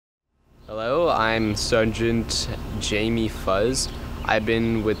I'm Sergeant Jamie Fuzz. I've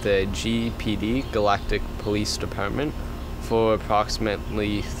been with the GPD, Galactic Police Department, for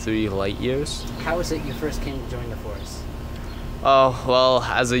approximately 3 light years. How was it you first came to join the force? Oh, well,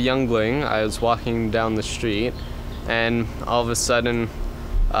 as a youngling, I was walking down the street, and all of a sudden,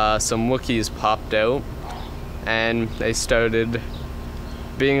 some Wookiees popped out, and they started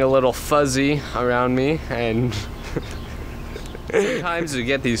being a little fuzzy around me, and sometimes you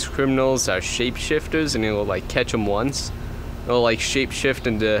get these criminals that are shapeshifters, and you'll like catch them once. They'll like shapeshift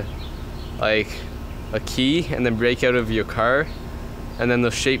into like a key and then break out of your car, and then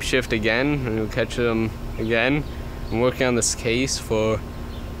they'll shapeshift again, and you'll catch them again. I'm working on this case for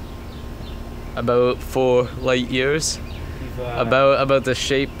about 4 light years. About the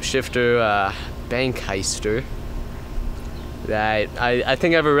shapeshifter bank heister that I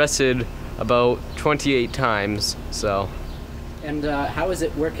think I've arrested about 28 times. So. And how is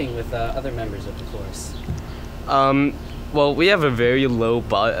it working with other members of the force? Well, we have a very low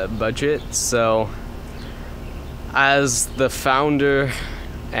budget, so as the founder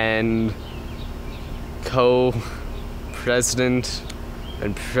and co-president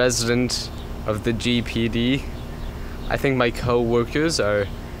and president of the GPD, I think my co-workers are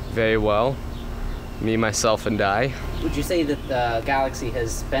very well. Me, myself, and I. Would you say that the Galaxy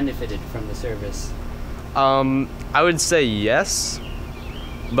has benefited from the service? I would say yes,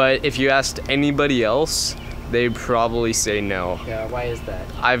 but if you asked anybody else, they'd probably say no. Yeah, why is that?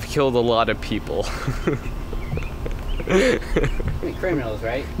 I've killed a lot of people. I mean, criminals,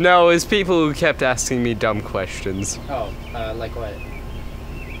 right? No, it's people who kept asking me dumb questions. Oh, like what?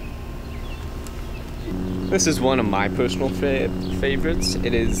 This is one of my personal favorites.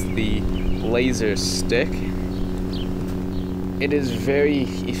 It is the laser stick. It is very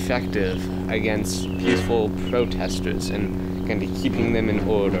effective against peaceful protesters and kind of keeping them in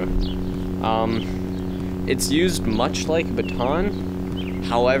order. It's used much like a baton.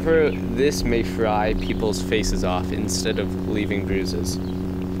 However, this may fry people's faces off instead of leaving bruises.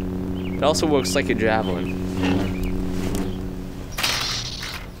 It also works like a javelin.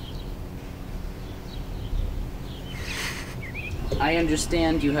 I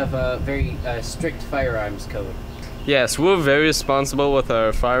understand you have a very strict firearms code. Yes, we're very responsible with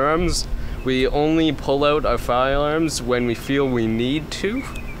our firearms. We only pull out our firearms when we feel we need to,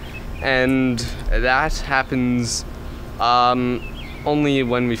 and that happens only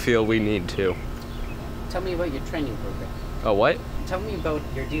when we feel we need to. Tell me about your training program. Oh, what? Tell me about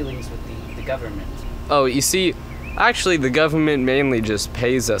your dealings with the government. Oh, you see, actually the government mainly just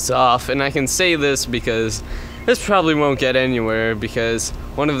pays us off, and I can say this because this probably won't get anywhere, because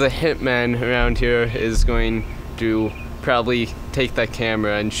one of the hitmen around here is going to probably take that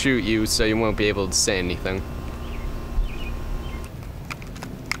camera and shoot you, so you won't be able to say anything.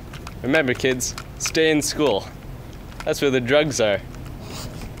 Remember, kids, stay in school. That's where the drugs are.